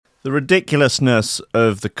The ridiculousness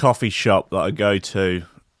of the coffee shop that I go to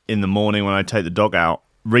in the morning when I take the dog out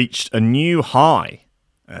reached a new high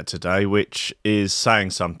today, which is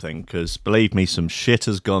saying something, because believe me, some shit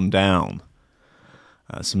has gone down.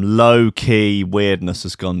 Some low-key weirdness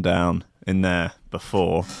has gone down in there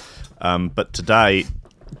before. But today,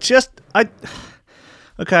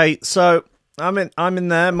 okay, so I'm in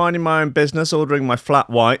there minding my own business, ordering my flat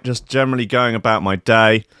white, just generally going about my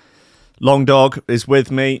day. Long dog is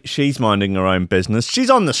with me. She's minding her own business.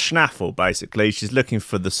 She's on the schnaffle, basically. She's looking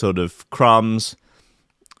for the sort of crumbs,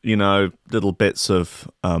 little bits of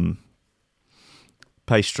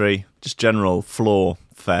pastry, just general floor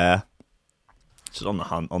fare. She's on the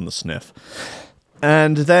hunt, on the sniff.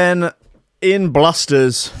 And then in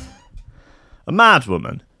blusters a mad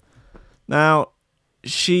woman. Now,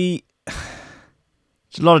 she's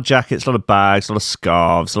a lot of jackets, a lot of bags, a lot of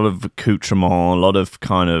scarves, a lot of accoutrement, a lot of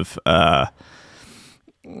kind of a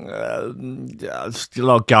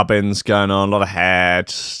lot of gubbins going on, a lot of hair,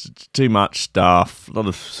 too much stuff, a lot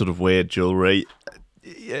of sort of weird jewelry.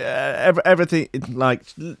 Everything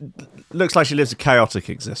looks like she lives a chaotic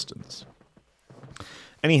existence.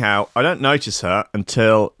 Anyhow, I don't notice her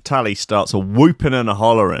until Tally starts a whooping and a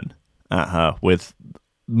hollering at her with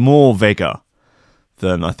more vigour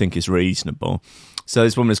than I think is reasonable. So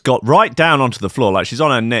this woman has got right down onto the floor, like she's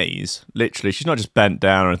on her knees. Literally, she's not just bent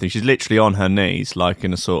down or anything. She's literally on her knees, like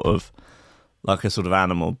in a sort of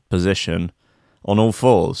animal position, on all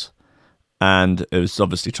fours. And it was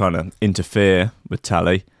obviously trying to interfere with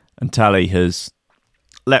Tally, and Tally has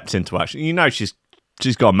leapt into action. She's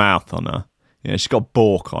got a mouth on her. She's got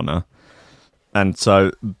Bork on her, and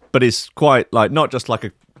so, but it's quite like not just like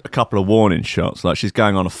a couple of warning shots. Like she's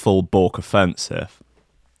going on a full Bork offensive.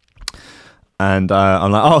 And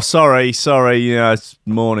I'm like, oh, sorry, it's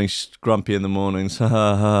morning, she's grumpy in the mornings.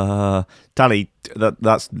 Tally,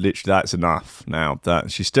 that's enough now.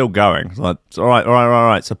 That she's still going. It's like, all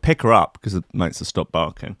right. So pick her up, because it makes her stop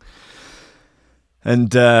barking.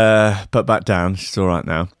 And put back down. She's all right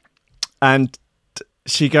now. And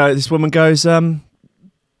this woman goes, when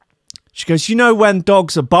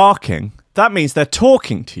dogs are barking, that means they're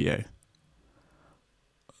talking to you.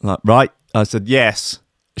 I'm like, right? I said, yes.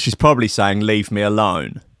 She's probably saying, leave me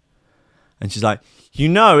alone. And she's like,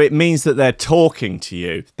 it means that they're talking to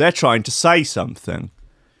you. They're trying to say something.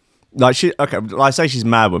 I say she's a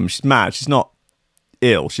mad woman. She's mad. She's not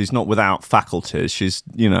ill. She's not without faculties. She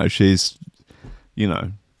doesn't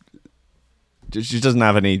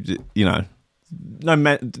have any, no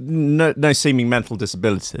seeming mental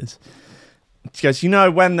disabilities. She goes,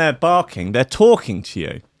 when they're barking, they're talking to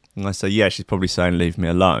you. And I say, yeah, she's probably saying, leave me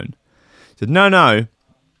alone. She said, no.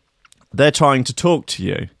 They're trying to talk to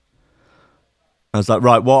you. I was like,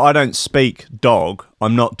 right, well, I don't speak dog.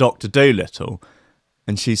 I'm not Dr. Dolittle.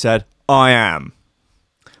 And she said, I am.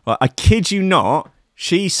 Well, I kid you not.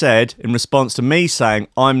 She said, in response to me saying,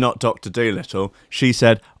 I'm not Dr. Dolittle, she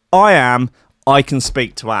said, I am. I can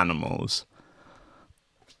speak to animals.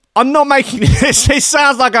 I'm not making this. It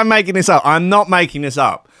sounds like I'm making this up. I'm not making this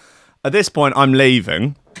up. At this point, I'm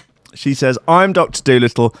leaving. She says, I'm Dr.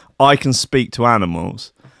 Dolittle. I can speak to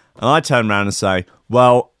animals. And I turn around and say,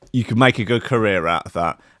 well, you could make a good career out of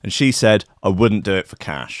that. And she said, I wouldn't do it for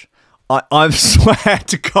cash. I swear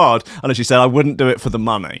to God. And she said, I wouldn't do it for the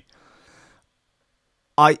money.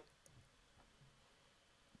 I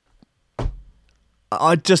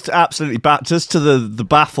just absolutely just to the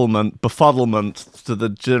bafflement, befuddlement, to the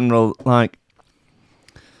general,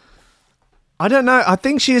 I don't know. I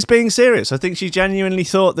think she is being serious. I think she genuinely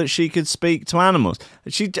thought that she could speak to animals.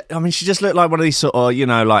 She just looked like one of these sort of,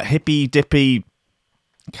 like hippy-dippy,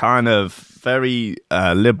 kind of very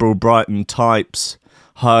liberal Brighton types.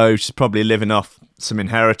 She's probably living off some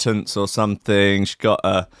inheritance or something. She's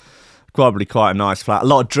got probably quite a nice flat. A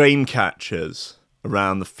lot of dream catchers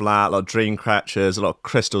around the flat. A lot of dream catchers. A lot of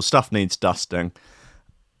crystal stuff needs dusting.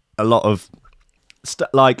 A lot of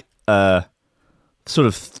sort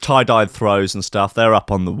of tie-dyed throws and stuff, they're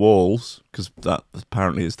up on the walls, because that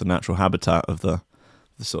apparently is the natural habitat of the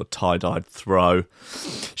sort of tie-dyed throw.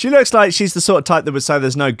 She looks like she's the sort of type that would say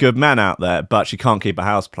there's no good men out there, but she can't keep a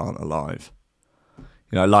houseplant alive.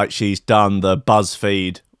 Like she's done the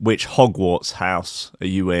BuzzFeed, which Hogwarts house are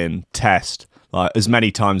you in, test, like as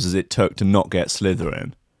many times as it took to not get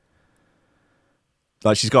Slytherin.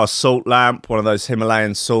 Like she's got a salt lamp, one of those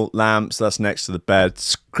Himalayan salt lamps, that's next to the bed,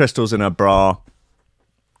 crystals in her bra.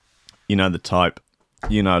 The type,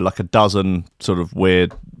 like a dozen sort of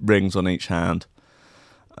weird rings on each hand.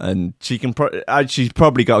 And she can she's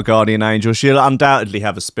probably got a guardian angel. She'll undoubtedly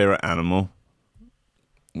have a spirit animal.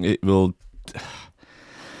 It will...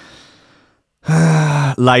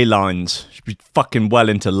 Ley lines. She'd be fucking well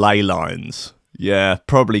into ley lines. Yeah,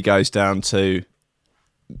 probably goes down to,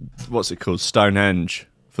 what's it called, Stonehenge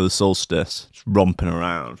for the solstice. Just romping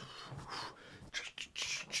around.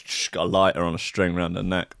 She's got a lighter on a string around her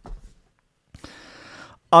neck.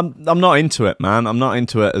 I'm not into it, man. I'm not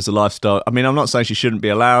into it as a lifestyle. I mean, I'm not saying she shouldn't be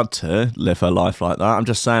allowed to live her life like that. I'm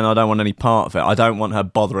just saying I don't want any part of it. I don't want her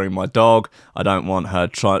bothering my dog. I don't want her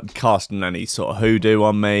casting any sort of hoodoo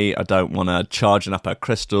on me. I don't want her charging up her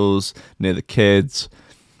crystals near the kids.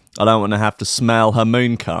 I don't want to have to smell her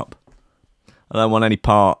moon cup. I don't want any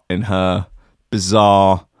part in her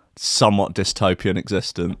bizarre, somewhat dystopian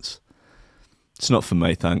existence. It's not for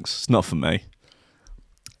me, thanks. It's not for me.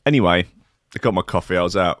 Anyway, I got my coffee, I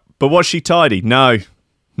was out. But was she tidy? No.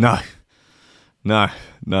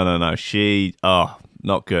 She,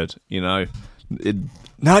 not good, you know.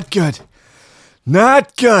 Not good.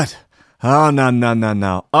 Oh, no.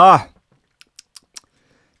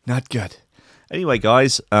 Not good. Anyway,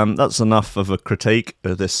 guys, that's enough of a critique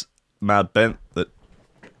of this mad bent that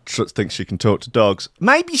thinks she can talk to dogs.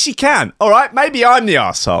 Maybe she can. All right, maybe I'm the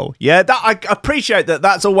arsehole. Yeah, I appreciate that.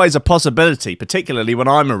 That's always a possibility, particularly when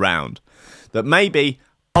I'm around. That maybe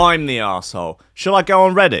I'm the arsehole. Shall I go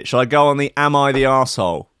on Reddit? Shall I go on the Am I the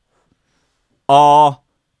Arsehole? Am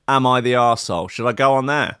I the Arsehole? Should I go on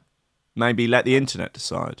there? Maybe let the internet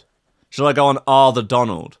decide. Shall I go on Are the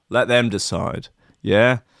Donald? Let them decide.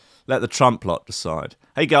 Yeah? Let the Trump lot decide.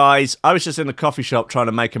 Hey guys, I was just in a coffee shop trying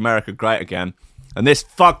to make America great again. And this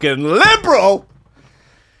fucking liberal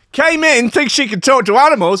came in, thinks she can talk to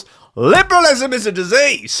animals. Liberalism is a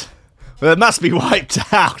disease. Well, it must be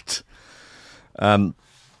wiped out. I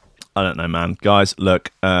don't know, man. Guys,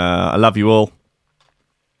 look, I love you all.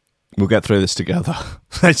 We'll get through this together.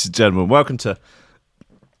 Ladies and gentlemen, welcome to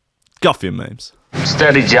Coffee and Memes.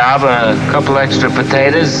 Steady job, a couple extra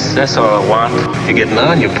potatoes, that's all I want. You're getting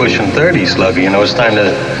on, you're pushing 30, Slugger. You know, it's time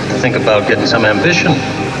to think about getting some ambition.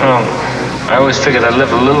 I always figured I'd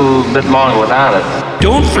live a little bit longer without it.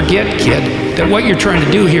 Don't forget, kid, that what you're trying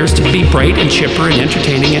to do here is to be bright and chipper and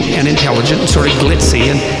entertaining and intelligent and sort of glitzy,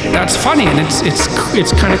 and that's funny, and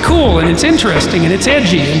it's kind of cool, and it's interesting, and it's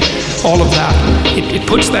edgy, and all of that. It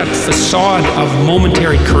puts that facade of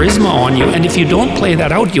momentary charisma on you, and if you don't play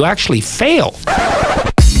that out, you actually fail.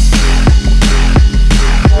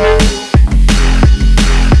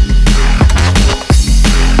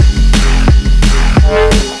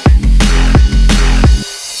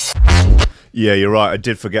 Yeah, you're right. I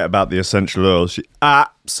did forget about the essential oils. She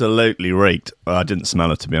absolutely reeked. Well, I didn't smell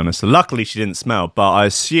her, to be honest. Luckily, she didn't smell, but I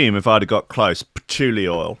assume if I'd have got close, patchouli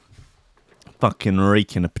oil. Fucking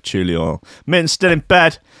reeking of patchouli oil. Mitten's still in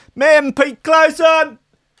bed. Mitten, put clothes on.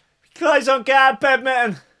 Clothes on, get out of bed,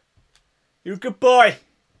 Mitten. You're a good boy.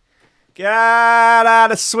 Get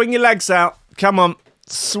out of, swing your legs out. Come on.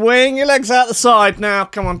 Swing your legs out the side now.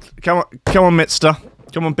 Come on, Mitster.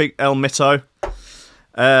 Come on, big El Mitto.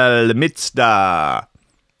 Mitzda.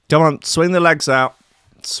 Come on, swing the legs out.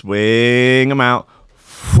 Swing them out.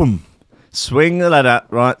 Boom. Swing the leg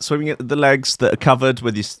out, right? Swing the legs that are covered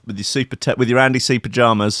with your Andy C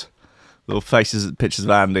pajamas. Little faces, pictures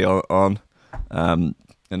of Andy on. And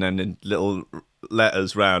then in little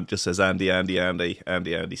letters round, just says Andy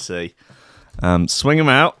C. Swing them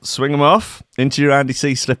out, swing them off into your Andy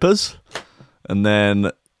C slippers, and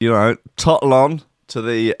then toddle on to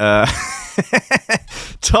the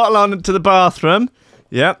bathroom.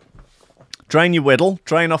 Yep. Drain your whittle.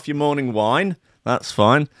 Drain off your morning wine. That's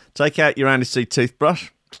fine. Take out your Andy C toothbrush.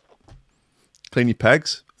 Clean your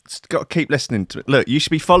pegs. Just got to keep listening to it. Look, you should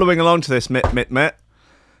be following along to this,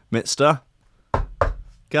 Mitster.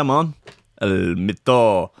 Come on. El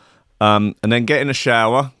Mito. And then get in a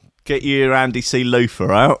shower. Get your Andy C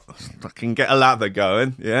loofah out. Fucking get a lather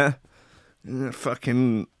going, yeah?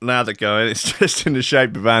 Fucking lather going. It's just in the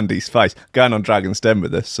shape of Andy's face. Going on Dragon's Den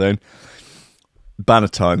with this soon.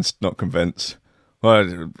 Bannatyne's not convinced.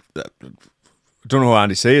 Well, I don't know who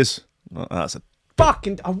Andy C is. That's a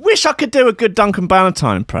fucking... I wish I could do a good Duncan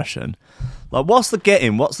Bannatyne impression. Like, what's the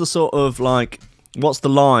getting? What's the sort of, like... What's the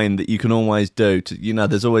line that you can always do?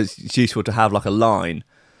 There's always... It's useful to have, like, a line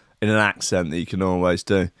in an accent that you can always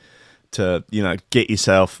do to, get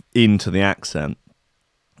yourself into the accent.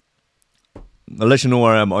 I'll let you know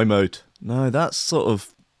where I am. I'm out. No, that's sort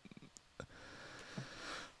of...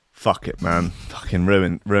 Fuck it, man. Fucking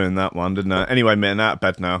ruined that one, didn't I? Anyway, man, out of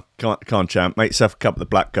bed now. Can't champ. Make yourself a cup of the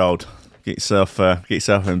black gold. Get yourself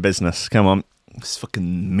in business. Come on. It's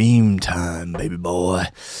fucking meme time, baby boy.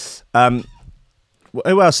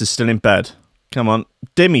 Who else is still in bed? Come on.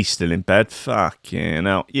 Dimmy's still in bed. Fucking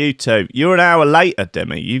hell. You too. You're an hour later,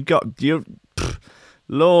 Dimmy.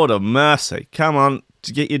 Lord of mercy. Come on.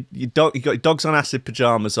 To get your dog, you got your dogs on acid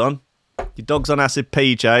pajamas on. Your dog's on acid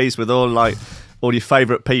PJs with all your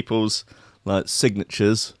favourite people's like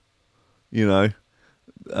signatures, on.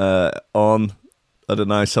 I don't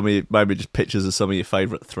know, some of you, maybe just pictures of some of your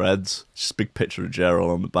favourite threads. Just a big picture of Gerald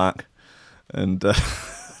on the back. And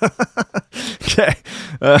okay.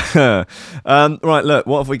 Right, look,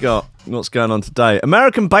 what have we got? What's going on today?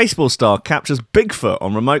 American baseball star captures Bigfoot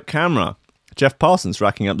on remote camera. Jeff Parsons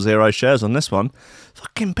racking up 0 shares on this one.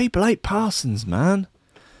 Fucking people hate Parsons, man.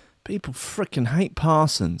 People freaking hate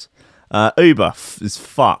Parsons. Uber is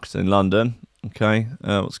fucked in London. Okay,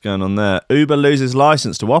 what's going on there? Uber loses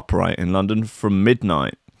license to operate in London from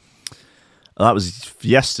midnight. That was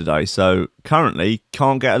yesterday. So currently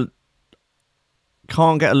can't get an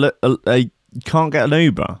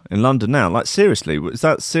Uber in London now. Like, seriously, is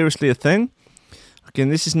that seriously a thing? Again,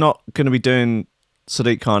 this is not going to be doing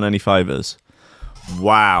Sadiq Khan any favours.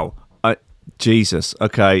 Wow. Jesus.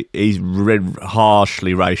 Okay, he's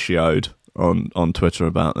harshly ratioed on Twitter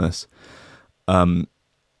about this. Oh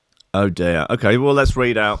dear. Okay, well, let's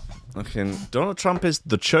read out. Okay, Donald Trump is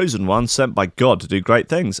the chosen one sent by God to do great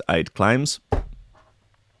things, Aide claims.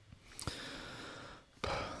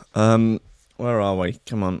 Where are we?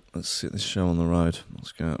 Come on, let's get this show on the road.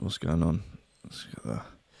 What's going on? Let's get there.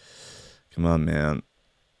 Come on, man.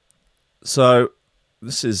 So,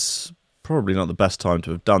 this is probably not the best time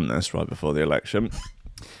to have done this right before the election.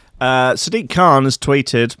 Sadiq Khan has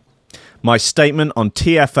tweeted, "My statement on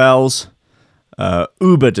TfL's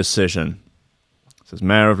Uber decision." Says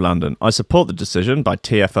Mayor of London, "I support the decision by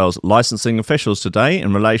TfL's licensing officials today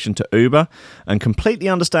in relation to Uber and completely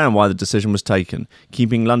understand why the decision was taken.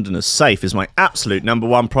 Keeping Londoners safe is my absolute number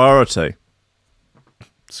one priority."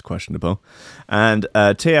 It's questionable. And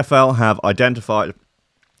TfL have identified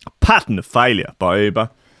a pattern of failure by Uber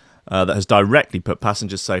that has directly put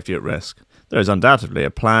passengers' safety at risk. There is undoubtedly a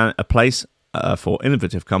place for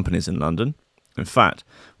innovative companies in London. In fact,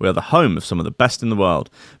 we are the home of some of the best in the world,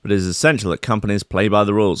 but it is essential that companies play by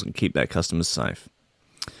the rules and keep their customers safe.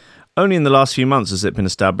 Only in the last few months has it been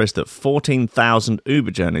established that 14,000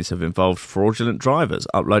 Uber journeys have involved fraudulent drivers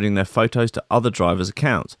uploading their photos to other drivers'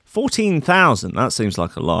 accounts. 14,000, that seems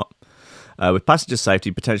like a lot. With passenger safety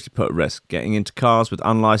potentially put at risk, getting into cars with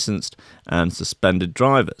unlicensed and suspended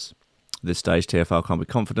drivers. At this stage, TfL can't be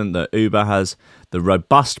confident that Uber has the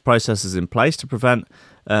robust processes in place to prevent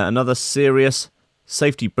another serious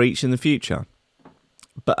safety breach in the future.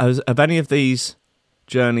 But have any of these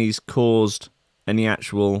journeys caused any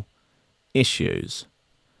actual issues?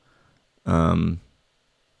 Well,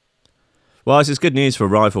 this is good news for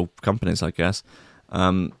rival companies, I guess.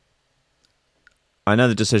 I know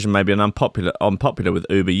the decision may be unpopular with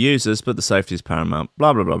Uber users, but the safety is paramount.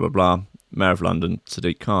 Blah, blah, blah, blah, blah. Mayor of London,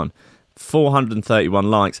 Sadiq Khan.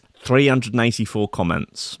 431 likes, 384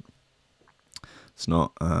 comments. It's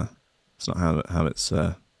not how it's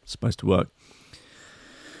supposed to work.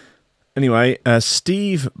 Anyway,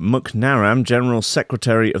 Steve McNaram, General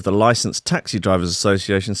Secretary of the Licensed Taxi Drivers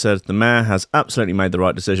Association, said the mayor has absolutely made the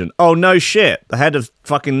right decision. Oh, no shit. The head of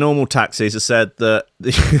fucking normal taxis has said that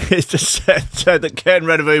said that getting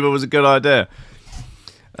rid of Uber was a good idea.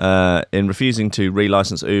 In refusing to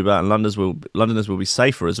relicense Uber, and Londoners will be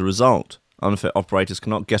safer as a result. Unfit operators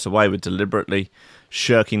cannot get away with deliberately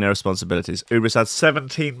shirking their responsibilities. Uber has had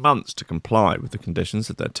 17 months to comply with the conditions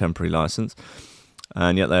of their temporary license,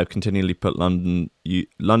 and yet they have continually put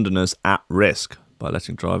Londoners at risk by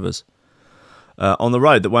letting drivers on the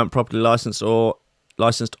road that weren't properly licensed or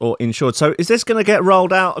insured. So is this going to get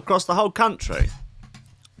rolled out across the whole country?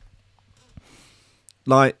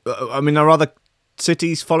 Like, I mean, are other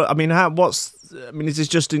cities follow? I mean, is this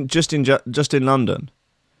just in London?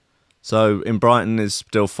 So in Brighton is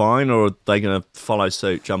still fine, or are they going to follow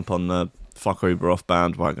suit, jump on the fuck Uber off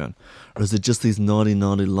bandwagon? Or is it just these naughty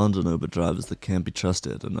London Uber drivers that can't be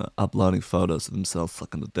trusted and are uploading photos of themselves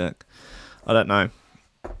sucking a dick? I don't know,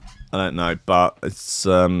 but it's,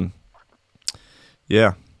 yeah.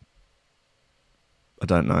 I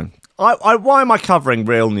don't know. Why am I covering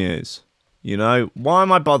real news? Why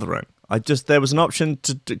am I bothering? There was an option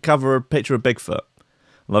to cover a picture of Bigfoot,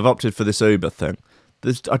 and I've opted for this Uber thing.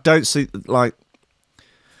 I don't see, like,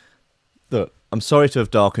 look, I'm sorry to have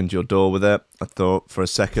darkened your door with it. I thought for a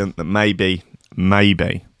second that maybe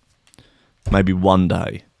one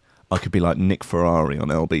day I could be like Nick Ferrari on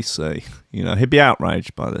LBC. He'd be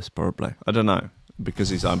outraged by this probably. I don't know,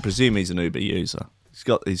 because I presume he's an Uber user. He's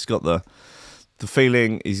got the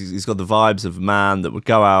feeling, he's got the vibes of a man that would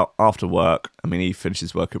go out after work. I mean, he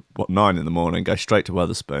finishes work at 9 in the morning, go straight to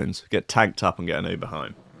Wetherspoons, get tanked up and get an Uber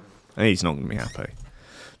home. And he's not going to be happy.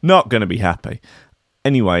 Not going to be happy.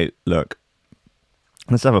 Anyway, look,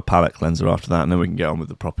 let's have a palate cleanser after that, and then we can get on with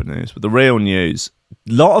the proper news. But the real news,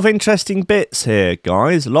 lot of interesting bits here,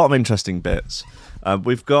 guys. A lot of interesting bits.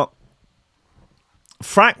 We've got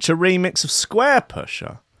Fracture remix of Square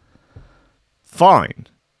Pusher. Fine.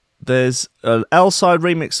 There's an L-side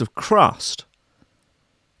remix of Crust.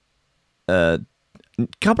 A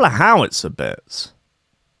couple of Howitzer bits.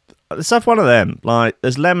 Let's have one of them. Like,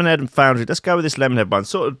 there's Lemonhead and Foundry. Let's go with this Lemonhead one.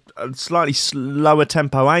 Sort of slightly slower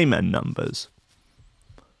tempo Amen numbers.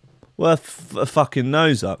 Worth a fucking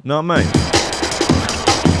nose up. Know what I mean?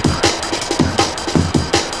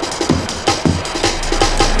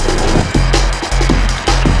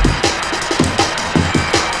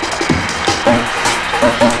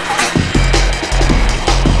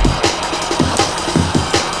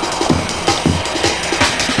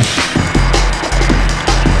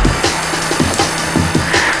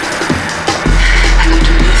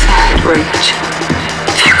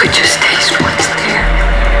 If you could just taste what's there,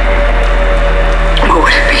 what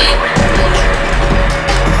would it be?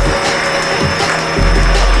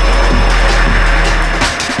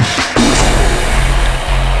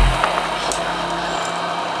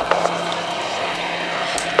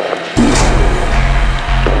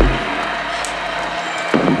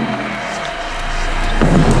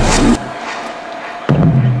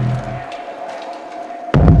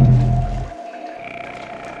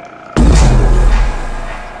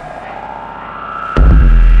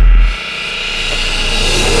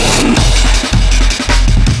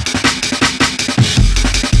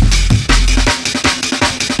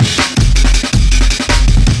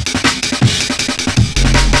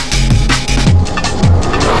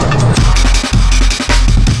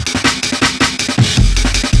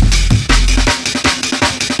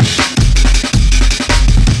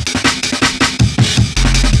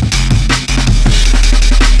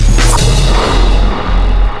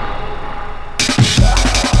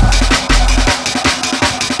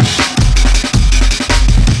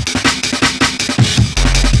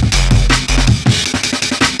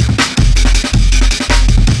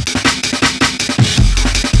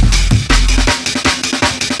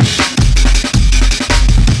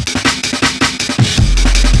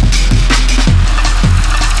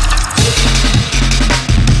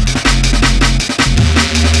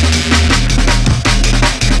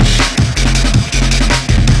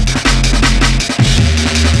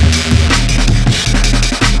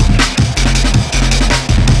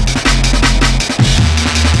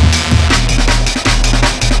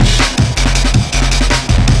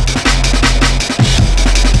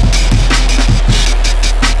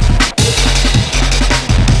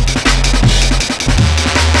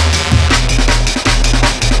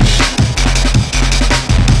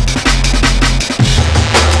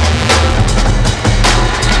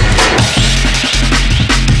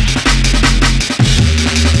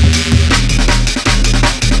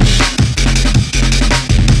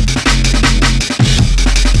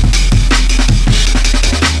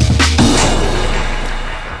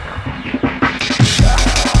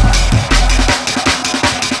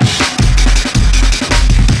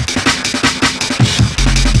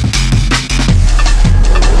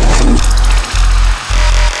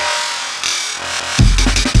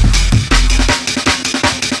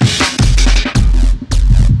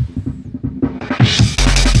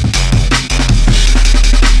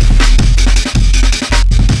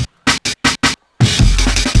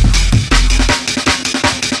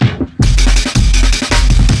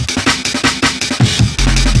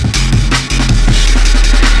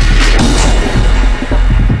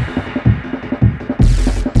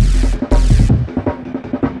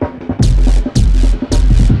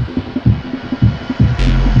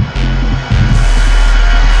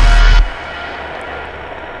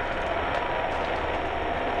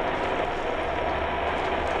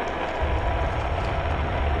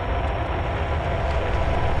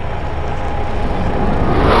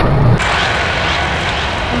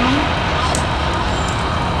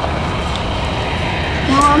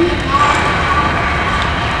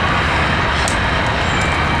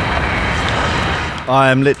 I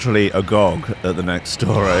am literally agog at the next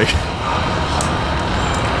story.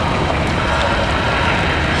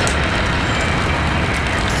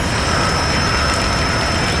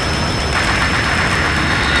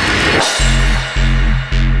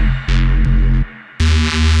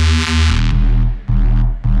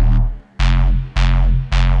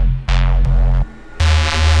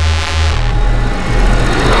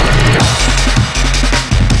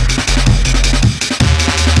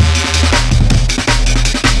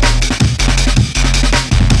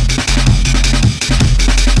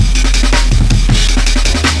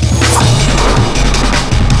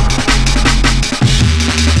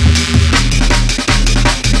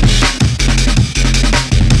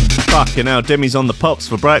 Fucking hell, Dimmy's on the pops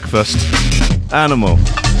for breakfast. Animal.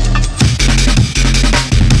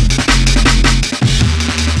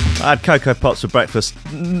 I had Cocoa Pops for breakfast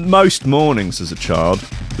most mornings as a child,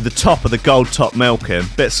 with the top of the gold top milk in,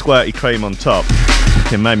 bit of squirty cream on top.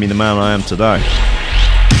 It made me the man I am today.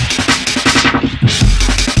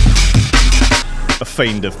 A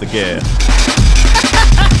fiend of the gear.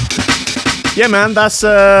 Yeah, man, that's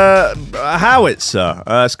a Howitzer.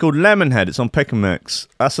 It's called Lemonhead. It's on Pick and Mix.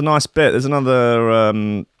 That's a nice bit. There's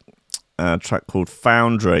another track called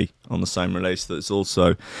Foundry on the same release that's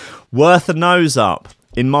also worth a nose up.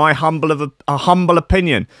 In my humble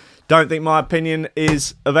opinion. Don't think my opinion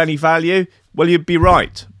is of any value? Well, you'd be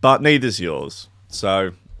right, but neither's yours.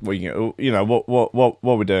 So, what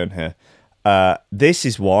we're doing here? This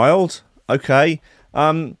is wild. Okay.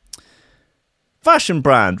 Fashion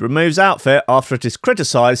brand removes outfit after it is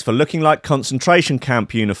criticised for looking like concentration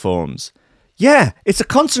camp uniforms. Yeah, it's a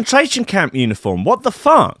concentration camp uniform. What the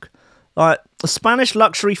fuck? Like, a Spanish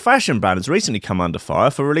luxury fashion brand has recently come under fire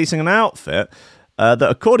for releasing an outfit that,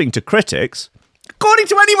 according to critics, according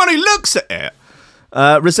to anyone who looks at it,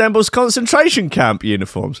 resembles concentration camp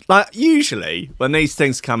uniforms. Like, usually, when these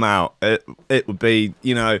things come out, it would be,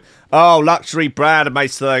 luxury brand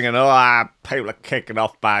based thing, and people are kicking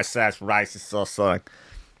off by that's racist or something.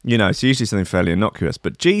 It's usually something fairly innocuous.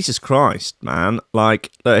 But Jesus Christ, man.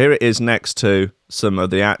 Like, look, here it is next to some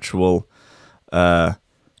of the actual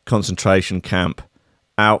concentration camp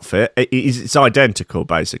outfit. It's identical,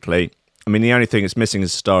 basically. I mean, the only thing it's missing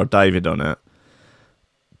is the Star of David on it.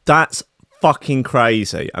 That's fucking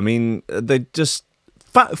crazy. I mean, they just...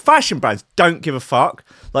 fashion brands don't give a fuck.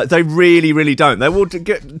 Like, they really, really don't. They will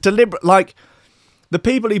get deliberate... Like, the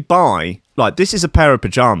people who buy... Like, this is a pair of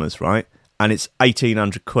pyjamas, right? And it's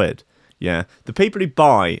 1,800 quid. Yeah. The people who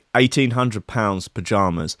buy £1,800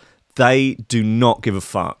 pyjamas, they do not give a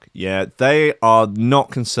fuck. Yeah. They are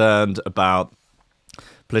not concerned about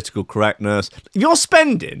political correctness. You're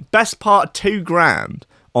spending best part of $2,000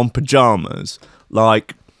 on pyjamas.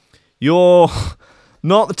 Like, you're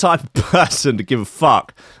not the type of person to give a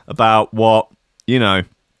fuck about what,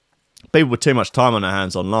 people with too much time on their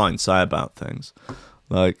hands online say about things.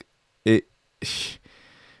 Like,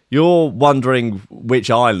 you're wondering which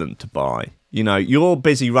island to buy. You're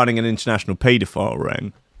busy running an international paedophile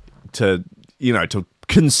ring to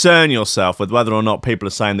concern yourself with whether or not people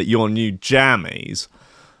are saying that your new jammies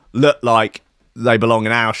look like they belong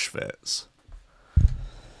in Auschwitz.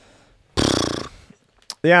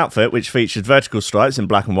 The outfit, which featured vertical stripes in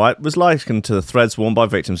black and white, was likened to the threads worn by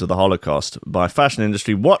victims of the Holocaust by fashion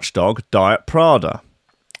industry watchdog Diet Prada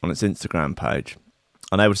on its Instagram page.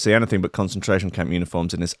 Unable to see anything but concentration camp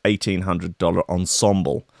uniforms in this $1,800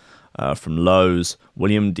 ensemble from Lowe's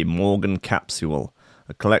William de Morgan capsule,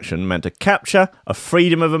 a collection meant to capture a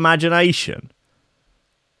freedom of imagination.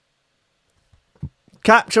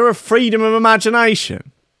 Capture a freedom of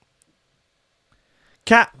imagination.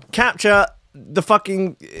 Capture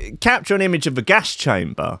an image of a gas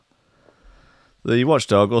chamber. The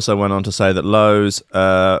watchdog also went on to say that Lowe's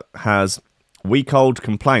has week-old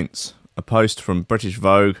complaints. A post from British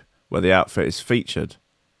Vogue where the outfit is featured.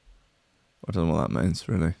 I don't know what that means,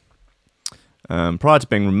 really. Prior to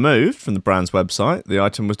being removed from the brand's website, the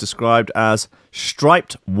item was described as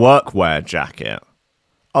striped workwear jacket.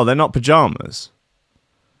 Oh, they're not pyjamas.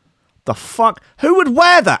 The fuck? Who would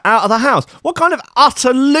wear that out of the house? What kind of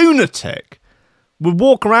utter lunatic would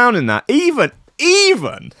walk around in that? Even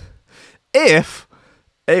if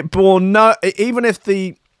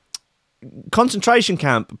the concentration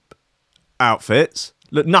camp outfits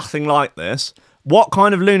look nothing like this, what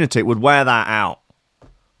kind of lunatic would wear that out?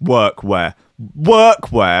 Workwear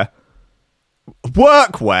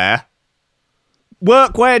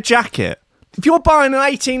jacket. If you're buying an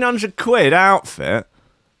 1,800 quid outfit,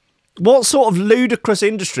 what sort of ludicrous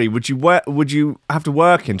industry would you have to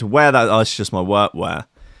work in to wear that? Oh, it's just my workwear.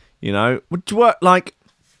 Would you work like...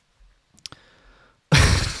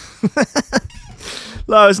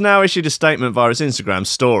 Lowe has now issued a statement via his Instagram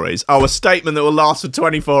stories. Oh, a statement that will last for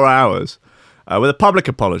 24 hours. With a public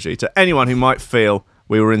apology to anyone who might feel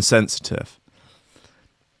we were insensitive.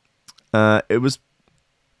 It was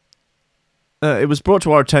brought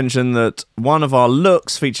to our attention that one of our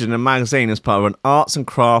looks featured in a magazine as part of an arts and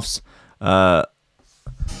crafts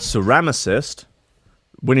ceramicist,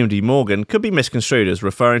 William de Morgan, could be misconstrued as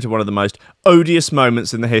referring to one of the most odious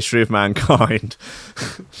moments in the history of mankind.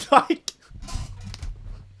 Like...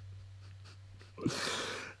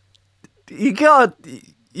 You gotta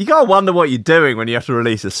wonder what you're doing when you have to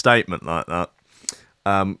release a statement like that.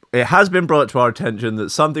 It has been brought to our attention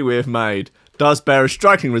that something we have made does bear a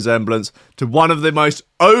striking resemblance to one of the most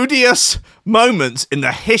odious moments in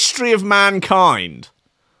the history of mankind.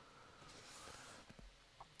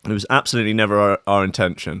 It was absolutely never our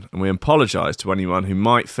intention, and we apologise to anyone who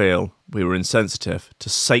might feel we were insensitive to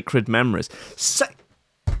sacred memories.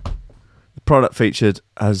 The product featured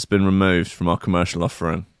has been removed from our commercial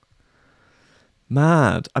offering.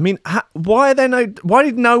 Mad. I mean, why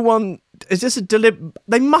did no one... Is this a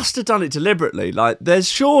they must have done it deliberately. Like,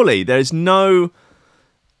 there's no...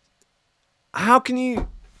 How can you...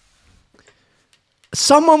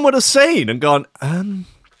 Someone would have seen and gone, have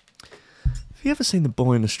you ever seen The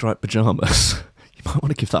Boy in the Striped Pyjamas? You might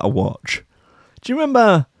want to give that a watch. Do you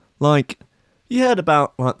remember, like, you heard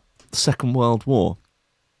about, like, the Second World War?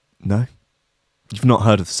 No? You've not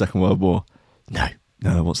heard of the Second World War? No.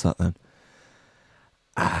 No, what's that then?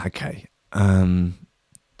 Okay.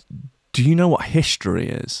 Do you know what history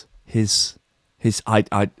is? That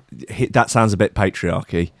sounds a bit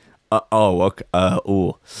patriarchy. Okay.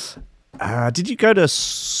 Did you go to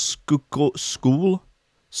school?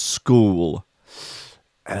 School.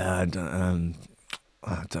 I don't know.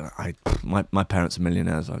 My parents are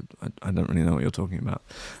millionaires. I don't really know what you're talking about.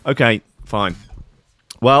 Okay, fine.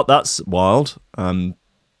 Well, that's wild.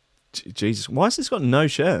 Jesus, why has this got no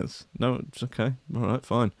shares? No, it's okay. All right,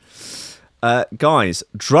 fine. Guys,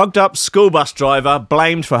 drugged up school bus driver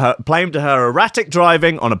blamed to her erratic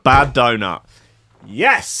driving on a bad donut.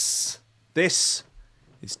 Yes, this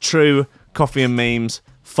is true coffee and memes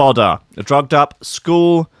fodder. A drugged up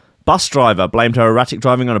school bus driver blamed her erratic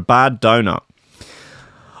driving on a bad donut.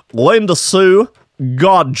 Linda Sue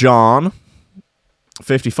Godjohn,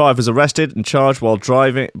 55, was arrested and charged while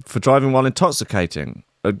driving while intoxicating.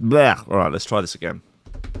 All right, let's try this again.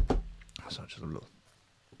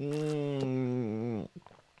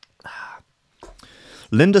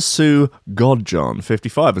 Linda Sue Godjohn,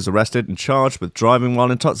 55, was arrested and charged with driving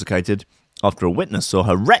while intoxicated after a witness saw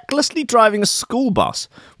her recklessly driving a school bus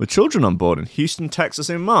with children on board in Houston, Texas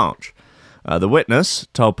in March. The witness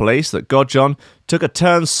told police that Godjohn took a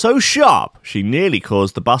turn so sharp she nearly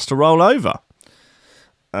caused the bus to roll over.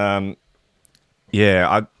 I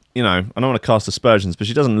don't want to cast aspersions, but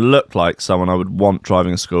she doesn't look like someone I would want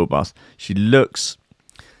driving a school bus. She looks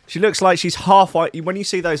like she's halfway. When you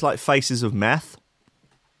see those like faces of meth,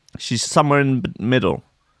 she's somewhere in the middle,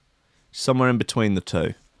 somewhere in between the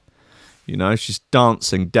two. You know, she's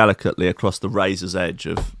dancing delicately across the razor's edge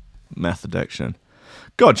of meth addiction.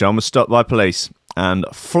 Godjohn was stopped by police and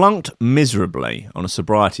flunked miserably on a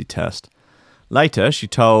sobriety test. Later, she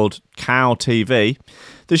told Cow TV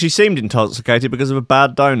that she seemed intoxicated because of a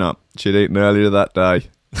bad donut she'd eaten earlier that day.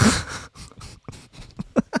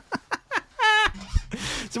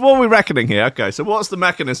 So what are we reckoning here? Okay, so what's the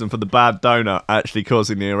mechanism for the bad donut actually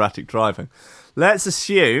causing the erratic driving? Let's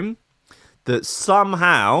assume that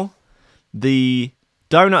somehow the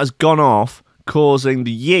donut has gone off, causing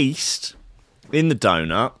the yeast in the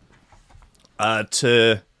donut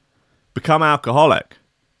to become alcoholic,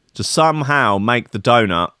 to somehow make the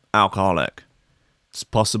donut alcoholic. It's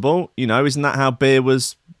possible, isn't that how beer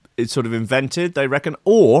was sort of invented, they reckon?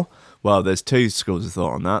 Or, well, there's two schools of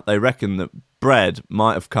thought on that. They reckon that bread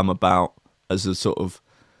might have come about as a sort of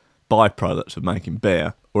byproduct of making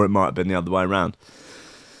beer, or it might have been the other way around.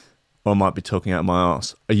 Or I might be talking out of my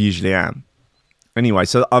arse. I usually am. Anyway,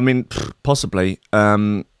 so, possibly.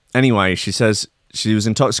 Anyway, she says she was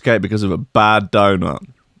intoxicated because of a bad donut.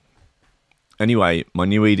 Anyway, my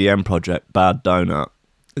new EDM project, Bad Donut,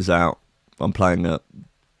 is out. I'm playing at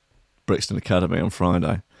Brixton Academy on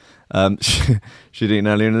Friday. She'd eaten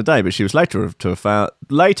earlier in the day, but she was later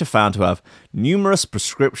found to have numerous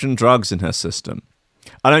prescription drugs in her system.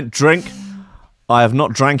 I don't drink. I have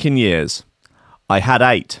not drank in years. I had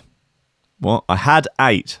 8. What? I had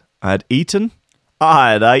 8. I had eaten.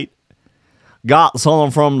 I had 8. Got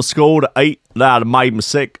something from the school to eat that made me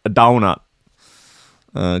sick. A donut.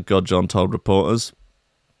 Godjohn told reporters.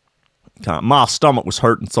 My stomach was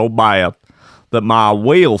hurting so bad that my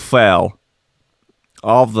wheel fell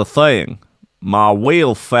off the thing. My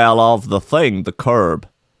wheel fell off the thing, the curb.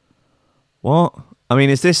 What? I mean,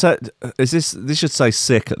 this should say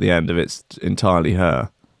sick at the end if it's entirely her.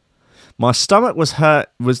 My stomach was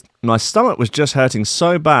just hurting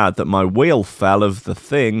so bad that my wheel fell off the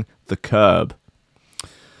thing, the curb.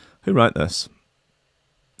 Who wrote this?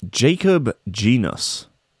 Jacob Genus.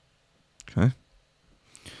 Okay.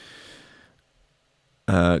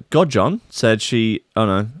 Godjohn said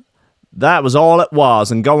that was all it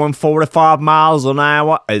was, and going 45 miles an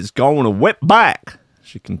hour is going to whip back,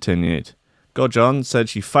 she continued. Godjohn said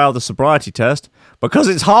she failed the sobriety test because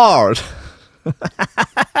it's hard.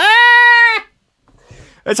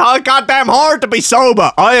 It's goddamn hard to be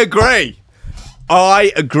sober. I agree.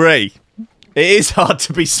 It is hard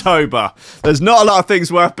to be sober. There's not a lot of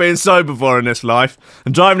things worth being sober for in this life,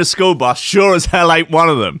 and driving a school bus sure as hell ain't one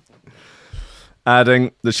of them.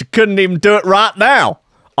 Adding that she couldn't even do it right now.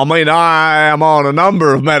 I mean, I am on a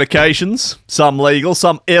number of medications, some legal,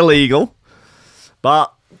 some illegal,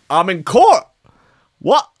 but I'm in court.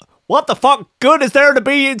 What the fuck good is there to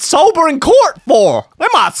be sober in court for? They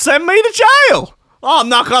might send me to jail. I'm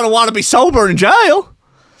not going to want to be sober in jail.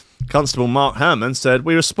 Constable Mark Herman said,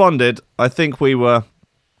 we responded. I think we were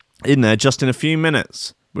in there just in a few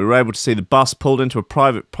minutes. We were able to see the bus pulled into a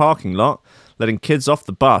private parking lot, letting kids off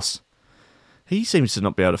the bus. He seems to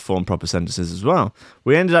not be able to form proper sentences as well.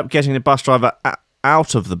 We ended up getting the bus driver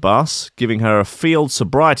out of the bus, giving her a field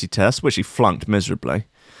sobriety test, which she flunked miserably.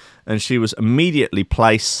 And she was immediately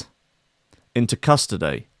placed into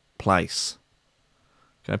custody. Place.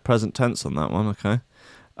 Okay, present tense on that one, okay.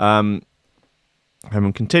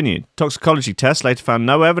 Herman continued. Toxicology tests later found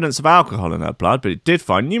no evidence of alcohol in her blood, but it did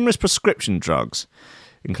find numerous prescription drugs,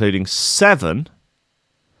 including 7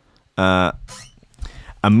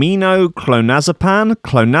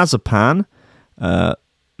 aminoclonazepam,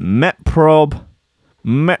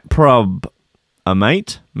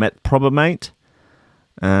 metprobamate,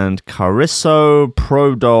 and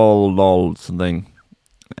carisoprodol something,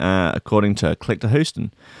 according to Click to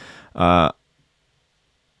Houston.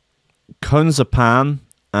 Conazepam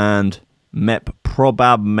and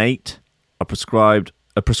metprobamate are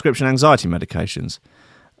prescription anxiety medications.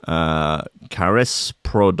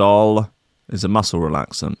 Carisoprodol is a muscle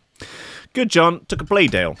relaxant. Good John took a plea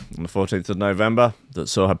deal on the 14th of November that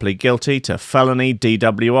saw her plead guilty to felony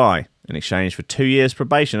DWI in exchange for 2 years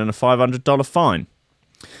probation and a $500 fine.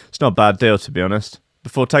 It's not a bad deal, to be honest.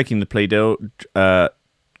 Before taking the plea deal,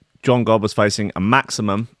 John Gobb was facing a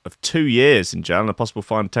maximum of 2 years in jail and a possible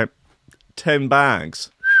fine of 10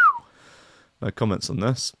 bags. No comments on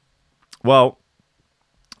this. Well,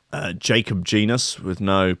 Jacob Genus with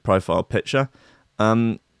no profile picture.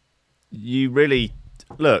 You really...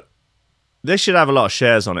 Look, this should have a lot of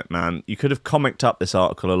shares on it, man. You could have comicked up this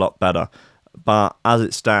article a lot better. But as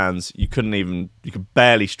it stands, you could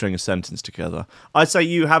barely string a sentence together. I'd say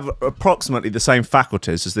you have approximately the same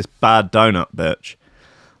faculties as this bad donut bitch.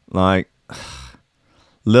 Like,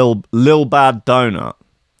 Lil Bad Donut.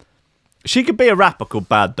 She could be a rapper called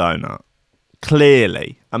Bad Donut.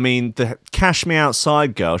 Clearly. I mean, the Cash Me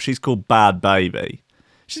Outside girl, she's called Bad Baby.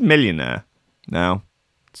 She's a millionaire now.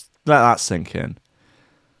 Let that sink in.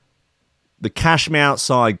 The Cash Me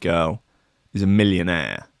Outside girl is a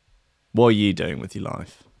millionaire. What are you doing with your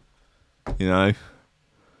life? You know?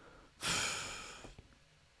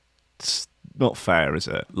 It's not fair, is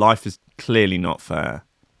it? Life is clearly not fair.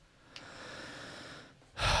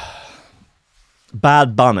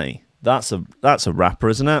 Bad Bunny. That's a rapper,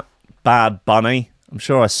 isn't it? Bad Bunny. I'm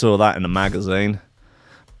sure I saw that in a magazine.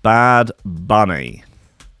 Bad Bunny.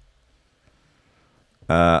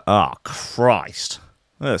 Christ.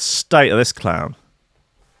 The state of this clown.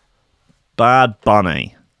 Bad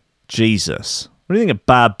Bunny. Jesus. What do you think a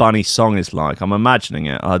Bad Bunny song is like? I'm imagining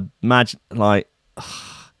it. I'd imagine, like...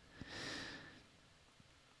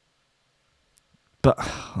 But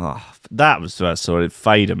that was the sort of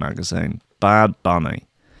Fader magazine. Bad Bunny.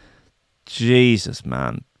 Jesus,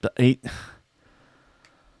 man.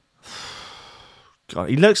 God,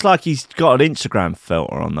 he looks like he's got an Instagram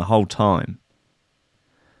filter on the whole time.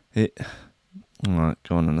 Alright,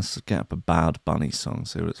 go on and let's get up a Bad Bunny song,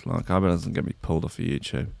 see what it's like. I hope it doesn't get me pulled off of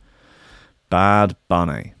YouTube. Bad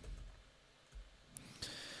Bunny.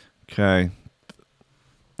 Okay.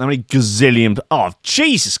 How many gazillion... Oh,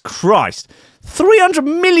 Jesus Christ. 300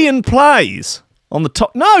 million plays on the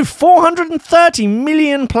top. No, 430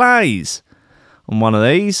 million plays on one of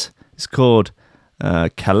these. It's called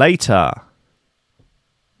Caleta.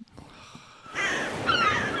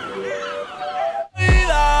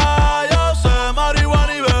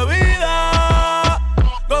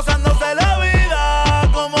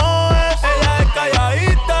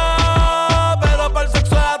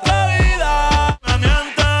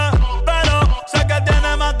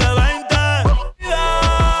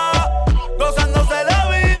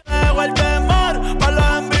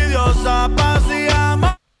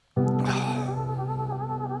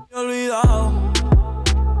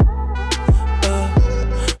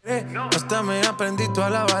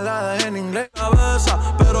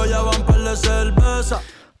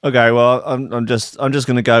 Okay, well, I'm just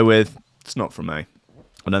going to go with it's not for me.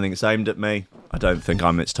 I don't think it's aimed at me. I don't think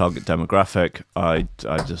I'm its target demographic. I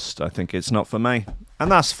think it's not for me,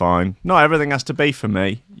 and that's fine. Not everything has to be for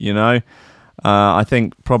me, you know. I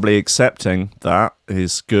think probably accepting that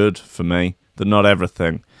is good for me. That not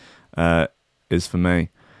everything is for me.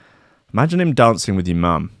 Imagine him dancing with your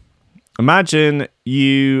mum. Imagine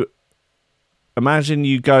you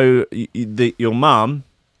go. Your mum.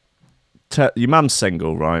 Your mum's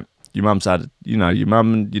single, right? Your mum's your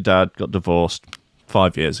mum and your dad got divorced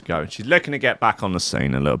 5 years ago. She's looking to get back on the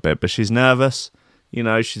scene a little bit, but she's nervous.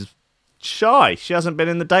 She's shy. She hasn't been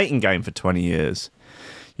in the dating game for 20 years.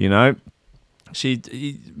 She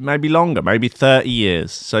maybe longer, maybe 30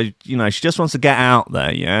 years. So, she just wants to get out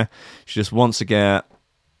there, yeah? She just wants to get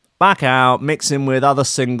back out, mixing with other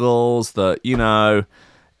singles that,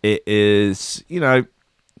 it is,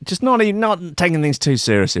 just not taking things too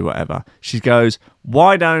seriously, whatever. She goes,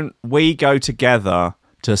 why don't we go together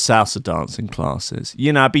to salsa dancing classes?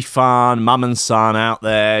 It'd be fun, mum and son out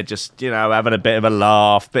there, just, having a bit of a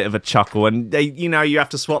laugh, bit of a chuckle, and they, you have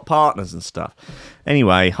to swap partners and stuff.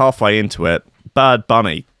 Anyway, halfway into it, Bad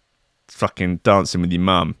Bunny fucking dancing with your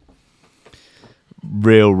mum.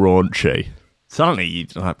 Real raunchy. Suddenly you're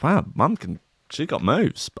like, wow, she got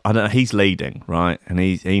moves. I don't know, he's leading, right? And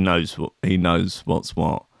he knows what's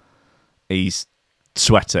what. He's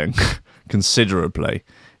sweating considerably.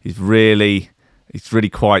 He's really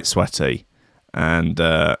quite sweaty. And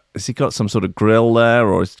has he got some sort of grill there,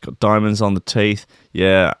 or he's got diamonds on the teeth?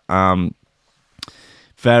 Yeah. You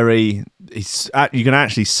can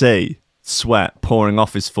actually see sweat pouring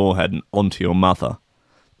off his forehead and onto your mother,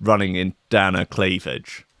 running down her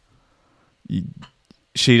cleavage.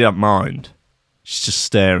 She don't mind. She's just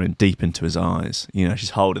staring deep into his eyes.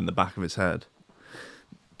 She's holding the back of his head,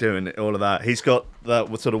 doing all of that. He's got that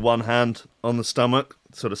with sort of one hand on the stomach,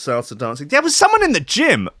 sort of salsa dancing. There was someone in the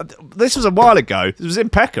gym. This was a while ago. This was in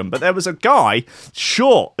Peckham, but there was a guy,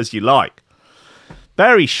 short as you like,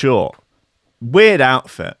 very short, weird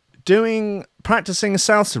outfit, practicing a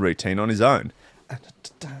salsa routine on his own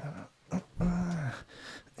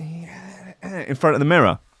in front of the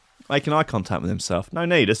mirror, making eye contact with himself. No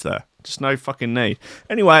need, is there? Just no fucking need.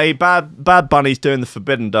 Anyway, Bad Bunny's doing the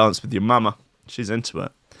forbidden dance with your mama. She's into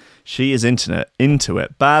it. She is into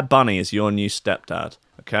it. Bad Bunny is your new stepdad,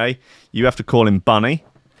 okay? You have to call him Bunny.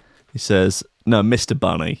 He says, no, Mr.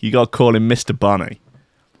 Bunny. You got to call him Mr. Bunny.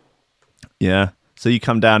 Yeah? So you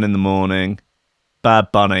come down in the morning,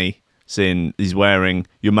 Bad Bunny, he's wearing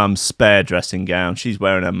your mum's spare dressing gown. She's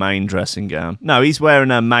wearing her main dressing gown. No, he's wearing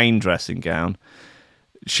her main dressing gown.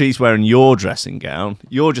 She's wearing your dressing gown.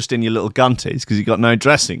 You're just in your little gunties because you've got no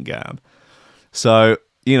dressing gown. So,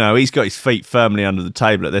 he's got his feet firmly under the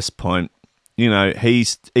table at this point.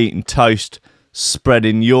 He's eating toast,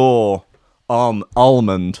 spreading your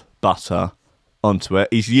almond butter onto it.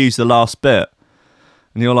 He's used the last bit.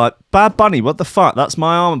 And you're like, Bad Bunny, what the fuck? That's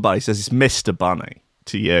my almond butter. He says, it's Mr. Bunny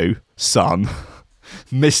to you, son.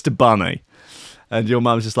 Mr. Bunny. And your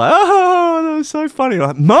mum's just like, oh, that was so funny.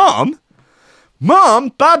 You're like, Mum,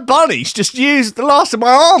 Bad Bunny's just used the last of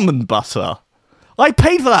my almond butter. I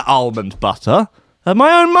paid for that almond butter.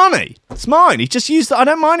 My own money. It's mine. He just used I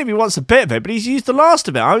don't mind if he wants a bit of it, but he's used the last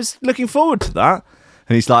of it. I was looking forward to that.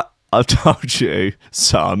 And he's like, I've told you,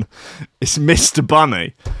 son, it's Mr.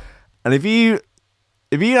 Bunny. And if you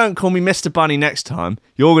don't call me Mr. Bunny next time,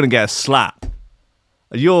 you're going to get a slap.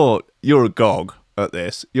 You're agog at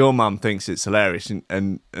this. Your mum thinks it's hilarious.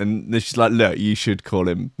 And she's like, look, you should call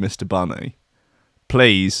him Mr. Bunny.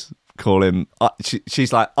 Please call him.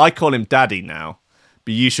 She's like, I call him Daddy now,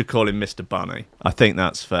 but you should call him Mr. Bunny. I think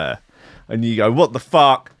that's fair. And you go, what the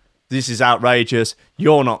fuck? This is outrageous.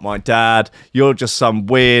 You're not my dad. You're just some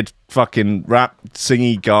weird fucking rap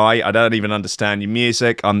singy guy. I don't even understand your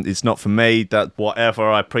music. It's not for me. That whatever.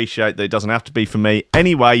 I appreciate that it doesn't have to be for me.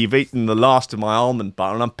 Anyway, you've eaten the last of my almond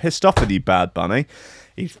butter, and I'm pissed off with you, Bad Bunny.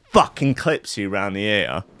 He fucking clips you around the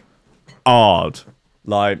ear. Hard.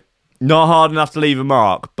 Like, not hard enough to leave a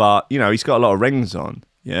mark, but, he's got a lot of rings on.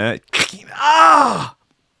 Yeah. Ah!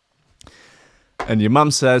 And your mum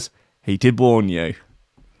says, he did warn you.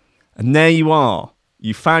 And there you are.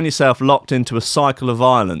 You found yourself locked into a cycle of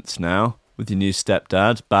violence now with your new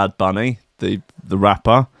stepdad, Bad Bunny, the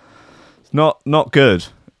rapper. It's not good.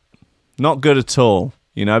 Not good at all,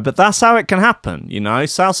 but that's how it can happen,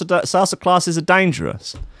 Salsa classes are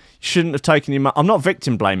dangerous. You shouldn't have taken your mum. I'm not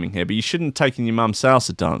victim blaming here, but you shouldn't have taken your mum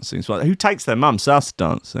salsa dancing. It's like, who takes their mum salsa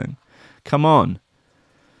dancing? Come on.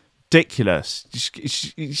 Ridiculous.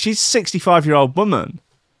 She's a 65-year-old woman.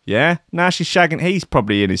 Yeah? Now she's shagging. He's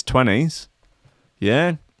probably in his 20s.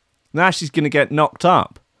 Yeah? Now she's going to get knocked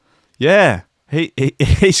up. Yeah.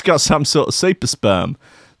 He's got some sort of super sperm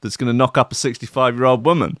that's going to knock up a 65-year-old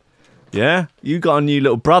woman. Yeah? You got a new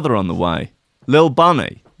little brother on the way. Lil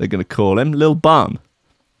Bunny, they're going to call him. Lil Bun.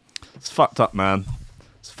 It's fucked up, man.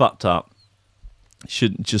 It's fucked up. You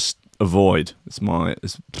should just avoid.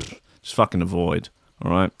 Just fucking avoid. All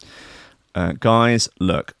right, guys.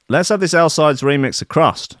 Look, let's have this L-Sides remix of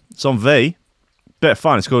Crust. It's on V. Bit of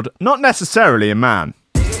fun. It's called Not Necessarily a Man.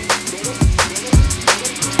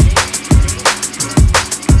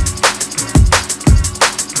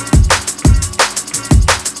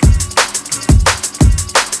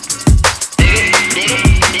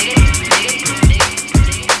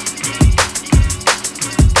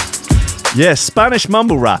 Yeah, Spanish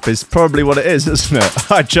mumble rap is probably what it is, isn't it?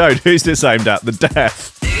 Hi, Jode, who's this aimed at? The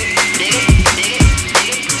deaf.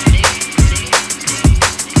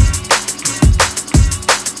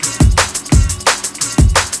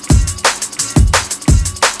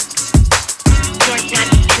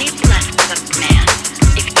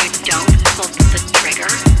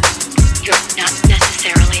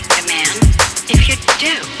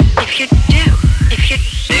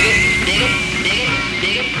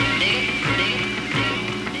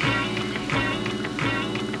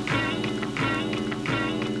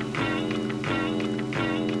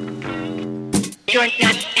 You're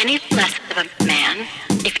not any less of a man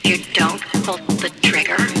if you don't pull the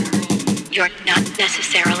trigger. You're not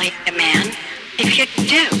necessarily a man if you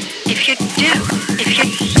do. If you do. If you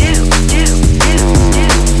do.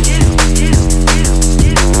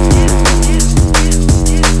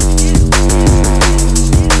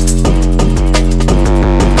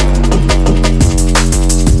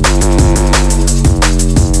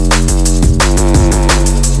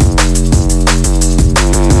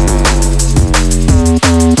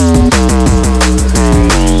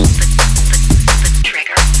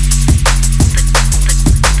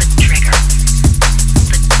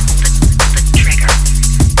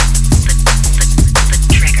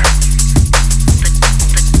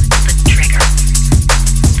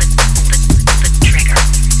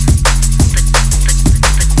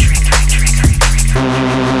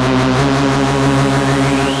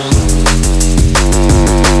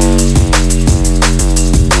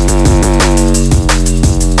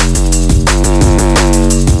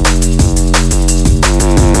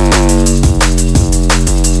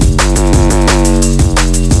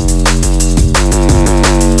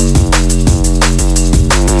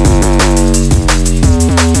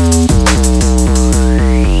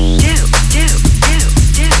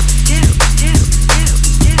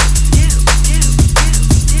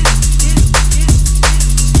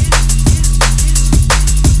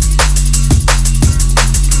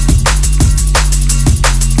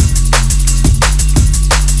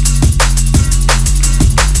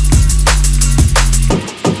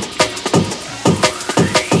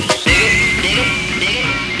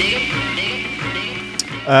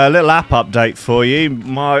 A little app update for you.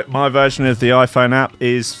 My version of the iPhone app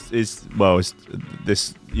is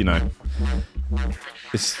this, you know,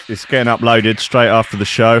 it's getting uploaded straight after the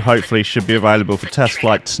show. Hopefully should be available for test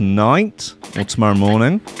flight tonight or tomorrow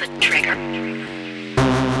morning.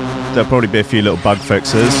 There'll probably be a few little bug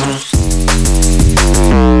fixes.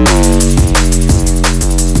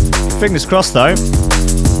 Fingers crossed though.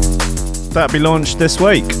 That'll be launched this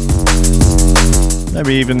week.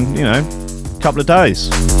 Maybe even, you know, couple of days.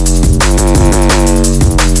 I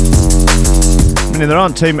mean, if there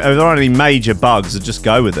aren't any major bugs, I'd just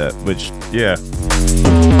go with it. Which, yeah.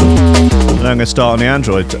 And I'm going to start on the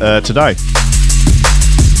Android today.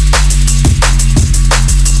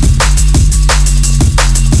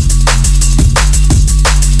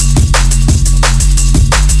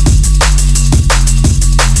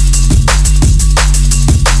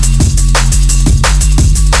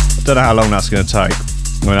 I don't know how long that's going to take.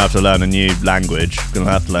 I'm going to have to learn a new language. I'm going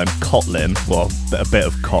to have to learn Kotlin, well, a bit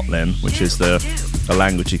of Kotlin, which is the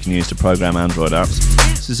language you can use to program Android apps.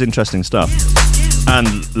 This is interesting stuff.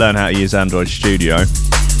 And learn how to use Android Studio.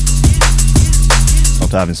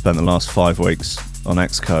 After having spent the last 5 weeks on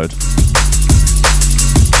Xcode.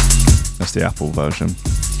 That's the Apple version.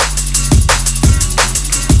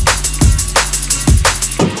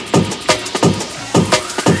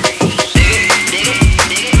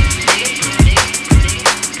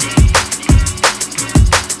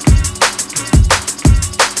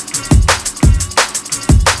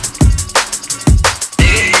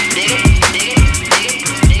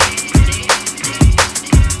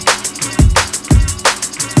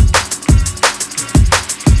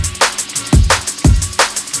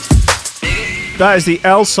 That is the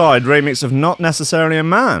L-Side remix of Not Necessarily a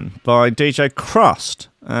Man by DJ Crust.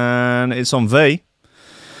 And it's on V.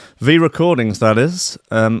 V Recordings, that is.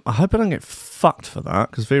 I hope I don't get fucked for that,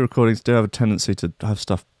 because V Recordings do have a tendency to have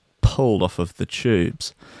stuff pulled off of the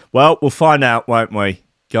tubes. Well, we'll find out, won't we?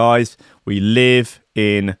 Guys, we live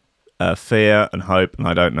in fear and hope, and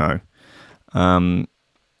I don't know.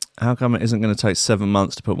 How come it isn't going to take 7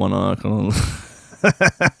 months to put one icon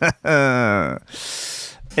on?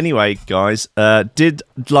 Anyway, guys, did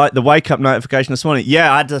like the wake up notification this morning?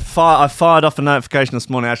 Yeah, I fired off a notification this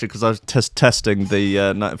morning actually because I was testing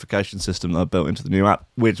the notification system that I built into the new app,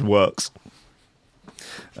 which works.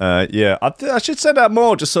 I should send out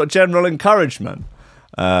more just sort of general encouragement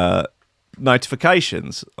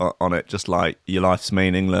notifications on it, just like your life's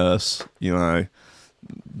meaningless,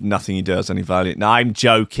 nothing you do has any value. No, I'm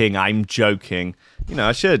joking. I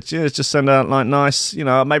should just send out like nice,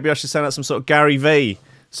 maybe I should send out some sort of Gary V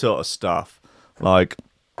sort of stuff, like,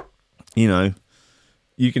 you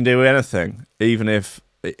can do anything, even if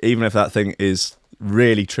that thing is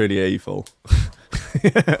really truly evil.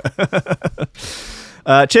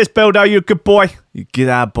 Cheers, Bildo, you a good boy. You get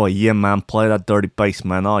out, boy. Yeah, man, play that dirty bass,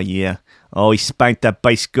 man. Oh, yeah. Oh, he spanked that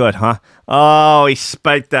bass good, huh? Oh, he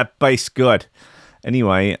spanked that bass good.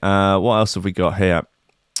 Anyway, what else have we got here?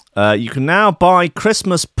 You can now buy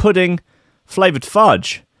Christmas pudding flavoured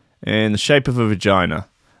fudge in the shape of a vagina,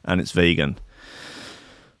 and it's vegan.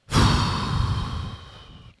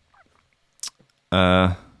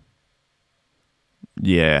 Yeah.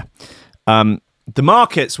 The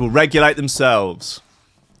markets will regulate themselves.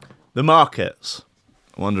 The markets.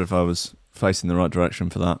 I wonder if I was facing the right direction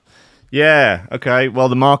for that. Yeah, okay. Well,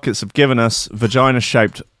 the markets have given us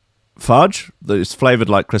vagina-shaped fudge that is flavoured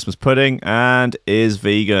like Christmas pudding and is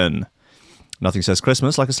vegan. Nothing says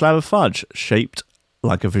Christmas like a slab of fudge shaped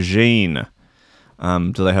like a vagine.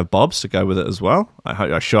 Do they have bobs to go with it as well?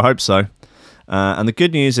 I sure hope so. And the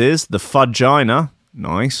good news is the fudgina,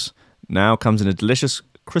 nice, now comes in a delicious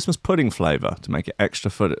Christmas pudding flavour to make it extra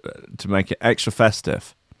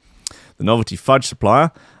festive. The novelty fudge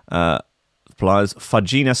suppliers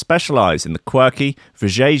Fudgina specialise in the quirky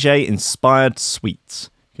Vijay-inspired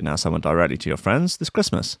sweets. You can now send one directly to your friends this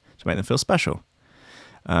Christmas to make them feel special.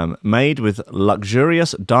 Made with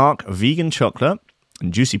luxurious dark vegan chocolate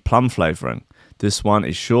and juicy plum flavouring. This one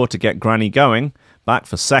is sure to get Granny going back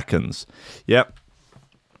for seconds. Yep,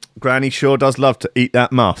 Granny sure does love to eat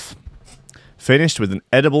that muff. Finished with an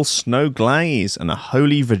edible snow glaze and a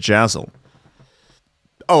holy vajazzle.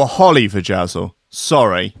 Oh, a holly vajazzle.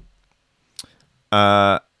 Sorry.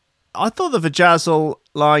 I thought the vajazzle,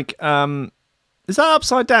 is that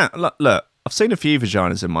upside down? Look, I've seen a few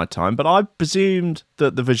vaginas in my time, but I presumed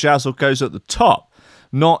that the vajazzle goes at the top,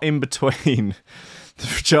 not in between the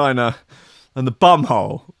vagina and the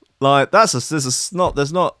bumhole. Like, there's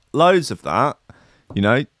not loads of that,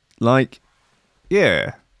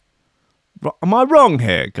 yeah. Am I wrong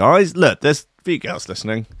here, guys? Look, there's a few girls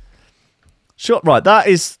listening. Sure, right, that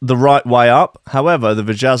is the right way up. However, the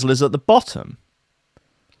vajazzle is at the bottom.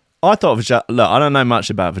 I thought look, I don't know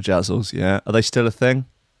much about vajazzles, yeah. Are they still a thing?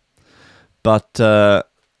 But I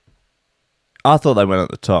thought they went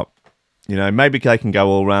at the top. Maybe they can go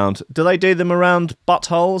all round. Do they do them around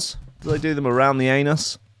buttholes? Do they do them around the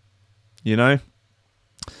anus? Anyone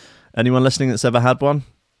listening that's ever had one?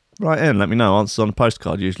 Write in, let me know. Answers on a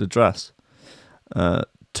postcard, usual address.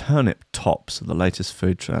 Turnip tops are the latest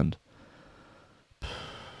food trend.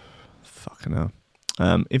 Fucking hell.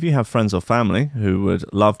 If you have friends or family who would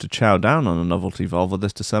love to chow down on a novelty vulva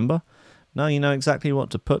this December, now you know exactly what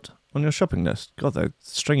to put on your shopping list. God, they're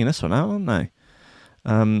stringing this one out, aren't they?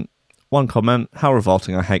 One comment, how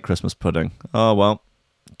revolting, I hate Christmas pudding. Oh, well,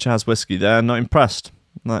 Chaz Whiskey there, not impressed.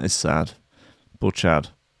 That is sad. Poor Chad.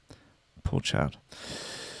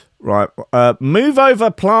 Right, move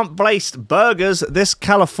over plant-based burgers. This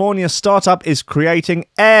California startup is creating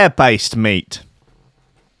air-based meat.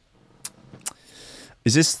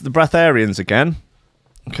 Is this the breatharians again?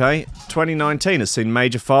 Okay, 2019 has seen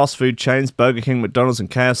major fast food chains, Burger King, McDonald's and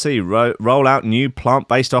KFC roll out new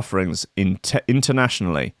plant-based offerings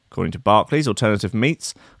internationally. According to Barclays, alternative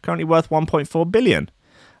meats are currently worth $1.4 billion.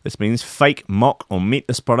 This means fake, mock or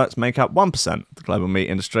meatless products make up 1% of the global meat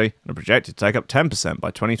industry and are projected to take up 10% by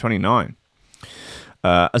 2029.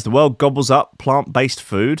 As the world gobbles up plant-based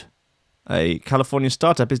food, a California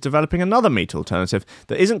startup is developing another meat alternative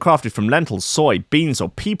that isn't crafted from lentils, soy, beans, or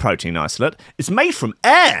pea protein isolate. It's made from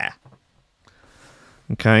air!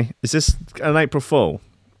 Okay, is this an April Fool?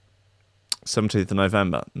 17th of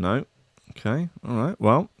November? No. Okay, alright,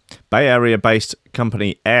 well. Bay Area-based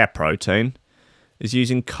company Air Protein is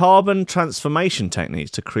using carbon transformation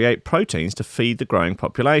techniques to create proteins to feed the growing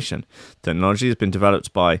population. Technology has been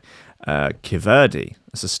developed by Kiverdi,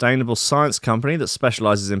 a sustainable science company that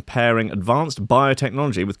specializes in pairing advanced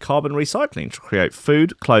biotechnology with carbon recycling to create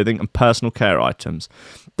food, clothing, and personal care items.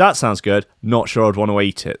 That sounds good. Not sure I'd want to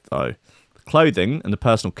eat it, though. The clothing and the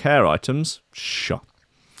personal care items, sure.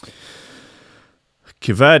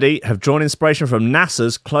 QVERDY have drawn inspiration from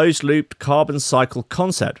NASA's closed-loop carbon cycle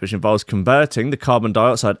concept, which involves converting the carbon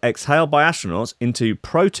dioxide exhaled by astronauts into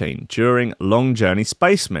protein during long-journey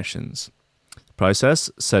space missions. The process,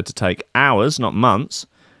 said to take hours, not months,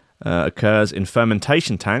 occurs in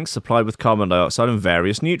fermentation tanks supplied with carbon dioxide and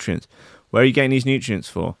various nutrients. Where are you getting these nutrients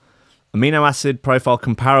for? Amino acid profile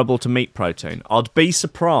comparable to meat protein. I'd be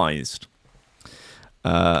surprised.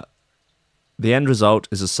 The end result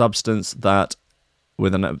is a substance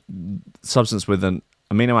with an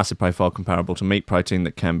amino acid profile comparable to meat protein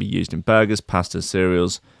that can be used in burgers, pasta,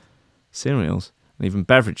 cereals, and even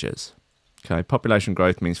beverages. Okay, population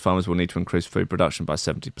growth means farmers will need to increase food production by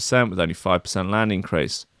 70% with only 5% land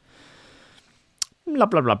increase. Blah,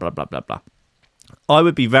 blah, blah, blah, blah, blah, blah. I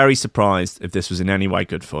would be very surprised if this was in any way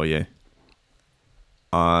good for you.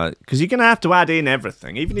 Because you're going to have to add in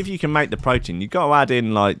everything. Even if you can make the protein, you've got to add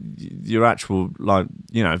in like your actual, like,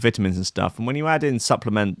 you know, vitamins and stuff. And when you add in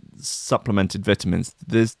supplemented vitamins,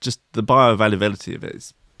 there's just the bioavailability of it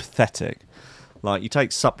is pathetic. Like, you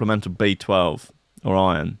take supplemental B12 or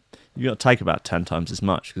iron, you've got to take about 10 times as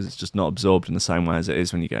much because it's just not absorbed in the same way as it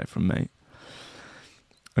is when you get it from meat.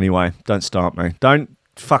 Anyway, don't start me.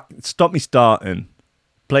 Stop me starting.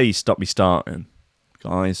 Please stop me starting,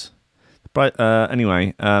 guys.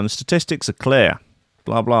 Anyway, statistics are clear.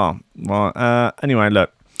 Blah, blah. Well, anyway,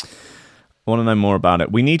 look. I want to know more about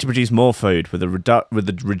it. We need to produce more food with a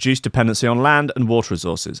reduced dependency on land and water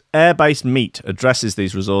resources. Air-based meat addresses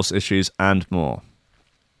these resource issues and more.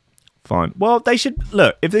 Fine. Well, they should...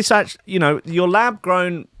 Look, if this actually... You know, your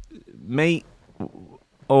lab-grown meat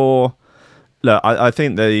or... Look, I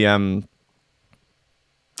think the...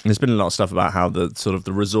 There's been a lot of stuff about how the sort of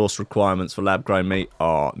the resource requirements for lab-grown meat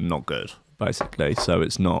are not good, basically. So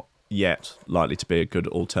it's not yet likely to be a good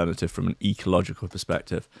alternative from an ecological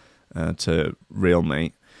perspective to real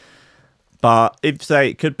meat. But if, say,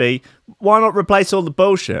 it could be, why not replace all the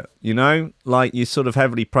bullshit, you know? Like, you sort of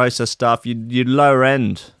heavily processed stuff, you lower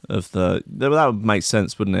end of the... That would make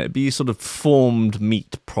sense, wouldn't it? It'd be sort of formed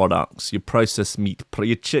meat products, your processed meat,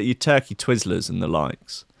 your turkey Twizzlers and the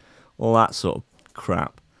likes. All that sort of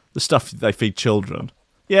crap. The stuff they feed children.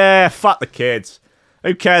 Yeah, fuck the kids.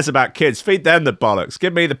 Who cares about kids? Feed them the bollocks.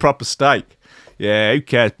 Give me the proper steak. Yeah, who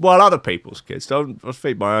cares? Well, other people's kids. I'll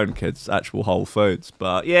feed my own kids actual whole foods.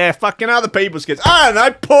 But yeah, fucking other people's kids. I don't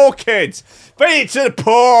know, poor kids. Feed it to the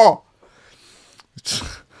poor.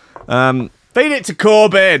 Feed it to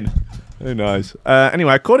Corbyn. Who knows?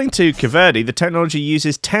 Anyway, according to QVERDY, the technology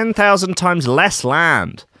uses 10,000 times less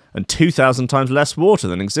land and 2,000 times less water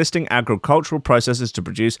than existing agricultural processes to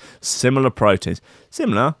produce similar proteins.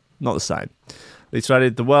 Similar, not the same. They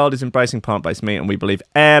stated the world is embracing plant-based meat, and we believe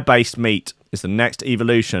air-based meat is the next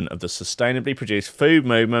evolution of the sustainably produced food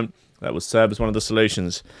movement that will serve as one of the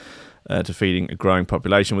solutions to feeding a growing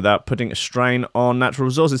population without putting a strain on natural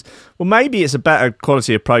resources. Well, maybe it's a better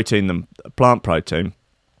quality of protein than plant protein.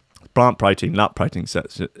 Plant protein, nut protein,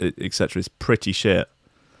 etc. is pretty shit.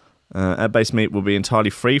 Air-based meat will be entirely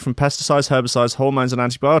free from pesticides, herbicides, hormones, and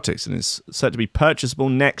antibiotics, and is set to be purchasable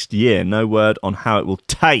next year. No word on how it will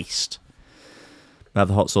taste. Have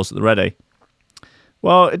the hot sauce at the ready.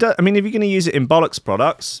 Well, if you're going to use it in bollocks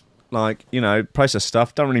products, like, you know, processed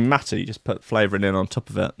stuff, don't really matter. You just put flavouring in on top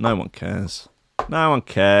of it. No one cares. No one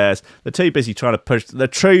cares. They're too busy trying to push... They're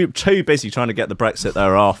too busy trying to get the Brexit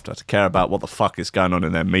they're after to care about what the fuck is going on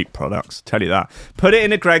in their meat products. Tell you that. Put it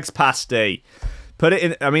in a Greggs pasty. Put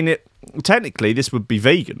it in... technically, this would be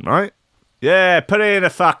vegan, right? Yeah, put it in a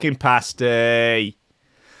fucking pasty.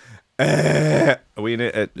 We're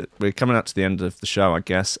coming up to the end of the show, I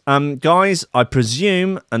guess. Guys, I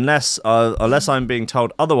presume, unless I'm being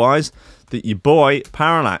told otherwise, that your boy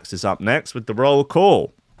Parallax is up next with the roll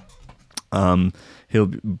call. He'll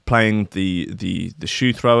be playing the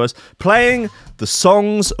shoe throwers, playing the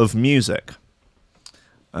songs of music.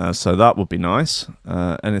 So that would be nice.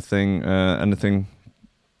 Anything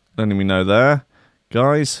we know there?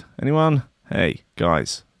 Guys? Anyone? Hey,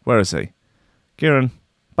 guys. Where is he? Kieran?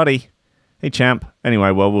 Buddy? Hey, champ. Anyway,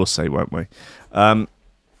 well, we'll see, won't we?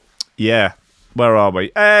 Yeah. Where are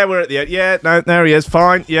we? We're at the end. Yeah, no, there he is.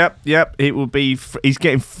 Fine. Yep. It will be... He's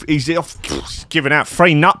giving out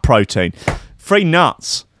free nut protein. Free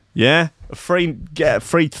nuts. Yeah? Get a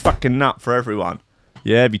free fucking nut for everyone.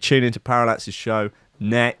 Yeah, if you tune into Parallax's show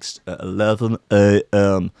next at 11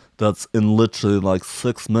 a.m. That's in literally like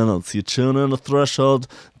 6 minutes. You tune in to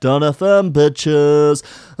Threshold.fm, bitches,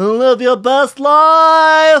 and live your best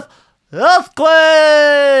life. Earth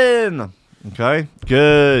Queen! Okay,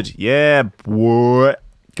 good. Yeah, boy.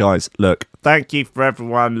 Guys, look, thank you for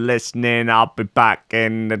everyone listening. I'll be back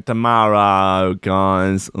in tomorrow,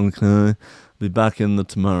 guys. Okay, Be back in the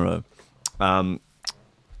tomorrow.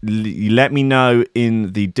 Let me know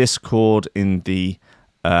in the Discord, in the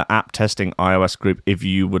app testing iOS group, if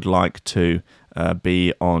you would like to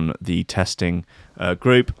be on the testing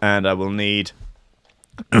group, and I will need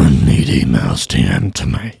emails DM'd to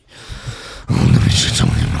me. Let me see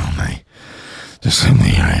something about me. Just send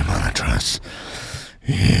me your email address.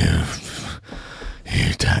 You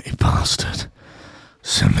dirty bastard.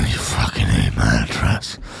 Send me your fucking email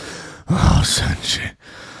address. I'll send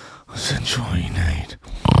you all you need.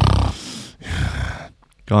 Yeah.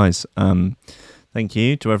 Guys, thank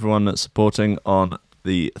you to everyone that's supporting on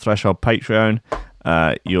the Threshold Patreon.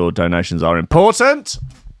 Your donations are important.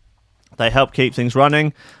 They help keep things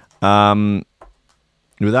running.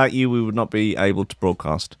 Without you, we would not be able to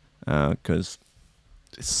broadcast because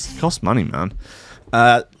it costs money, man.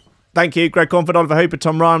 Thank you, Greg Cornford, Oliver Hooper,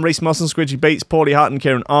 Tom Ryan, Reese Moss and Squidgy Beats, Paulie Hutton,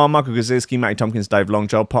 Kieran R, Michael Gazinski, Matty Tompkins, Dave Long,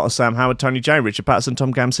 Joel Potter, Sam Howard, Tony J, Richard Patterson,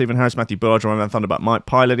 Tom Gam, Stephen Harris, Matthew Bullard, Ryan Van Thunderbuck, Mike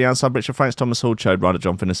Pye, Lydia Ansab, Richard Franks, Thomas Hall, Chode, Ryder,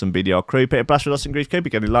 John Finnison, BDR Crew, Peter Bashford, Austin Grief, Cooper,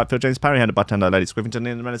 Getty Lightfield, James Parry, Handed by Tando, Lady Squiffington,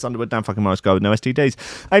 Ian Menace, Underwood, Dan fucking Morris, Go with no STDs,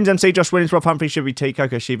 Ames MC, Josh Williams, Rob Humphrey, Shivy T,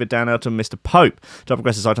 Coco Shiva, Dan Elton, Mr. Pope, Top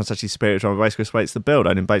Progressive, Icon, Sachi Spirit, John Base, Chris Waits, The Build,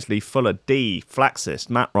 Odin Bates, Lee Fuller, D, Flaxist,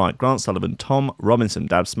 Matt Wright, Grant Sullivan, Tom Robinson,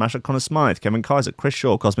 Dab Smasher, Connor Smythe, Kevin Kaiser, Chris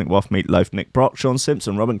Shaw, Cosmic Waff, Meatloaf, Nick Brock, Sean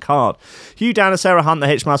Simpson, Robin Card, Hugh Downer, Sarah Hunt, The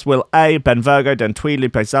Hitchmas, Will A, Ben Virgo, Den Tweedley,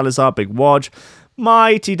 Lupe Salazar, Big Wodge,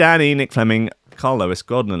 Mighty Danny, Nick Fleming, Carl Lewis,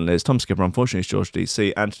 Gordon and Liz, Tom Skipper, unfortunately, it's George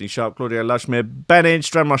DC, Anthony Sharp, Claudia Lushmere, Benage,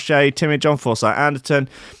 Strom Roche, Timmy, John Forsyth, Anderton,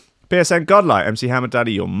 PSN Godlight, MC Hammer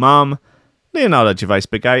Daddy, Your Mum, Leonardo Gervais,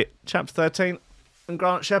 Big 8, Chapter 13, and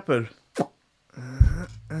Grant Shepherd.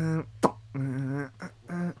 I'll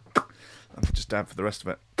just dab for the rest of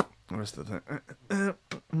it. The rest of the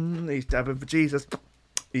thing. He's dabbing for Jesus.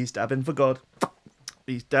 He's dabbing for God.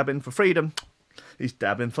 He's dabbing for freedom. He's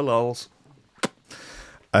dabbing for lols.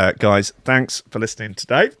 Guys, thanks for listening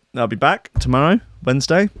today. I'll be back tomorrow,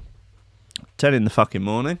 Wednesday, 10 in the fucking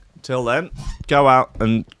morning. Till then, go out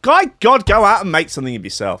and go out and make something of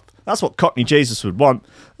yourself. That's what Cockney Jesus would want.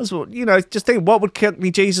 That's what, just think, what would Cockney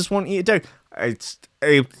Jesus want you to do?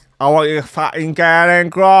 I want you to fucking get and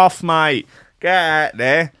graft, mate. Get out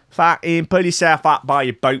there. Fucking pull yourself up by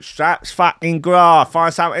your bootstraps. Fucking graft.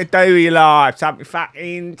 Find something to do with your life. Something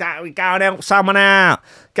fucking go and help someone out.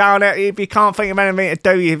 Go and help, if you can't think of anything to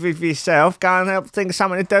do with yourself, go and help think of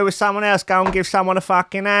something to do with someone else. Go and give someone a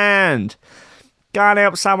fucking hand. Go and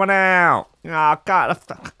help someone out. Go to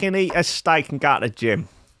fucking eat a steak and go to the gym.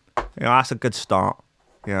 That's a good start.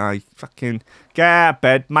 You fucking get out of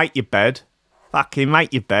bed, make your bed. Fucking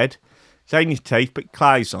make your bed. Clean your teeth, put your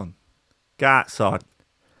clothes on. Go outside.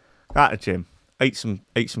 Go to the gym. Eat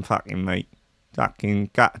some fucking meat.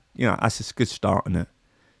 Fucking that's a good start, isn't it?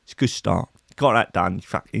 It's a good start. Got that done.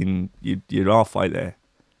 You're halfway there.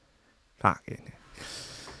 Fucking.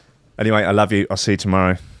 Anyway, I love you. I'll see you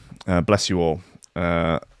tomorrow. Bless you all.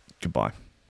 Goodbye.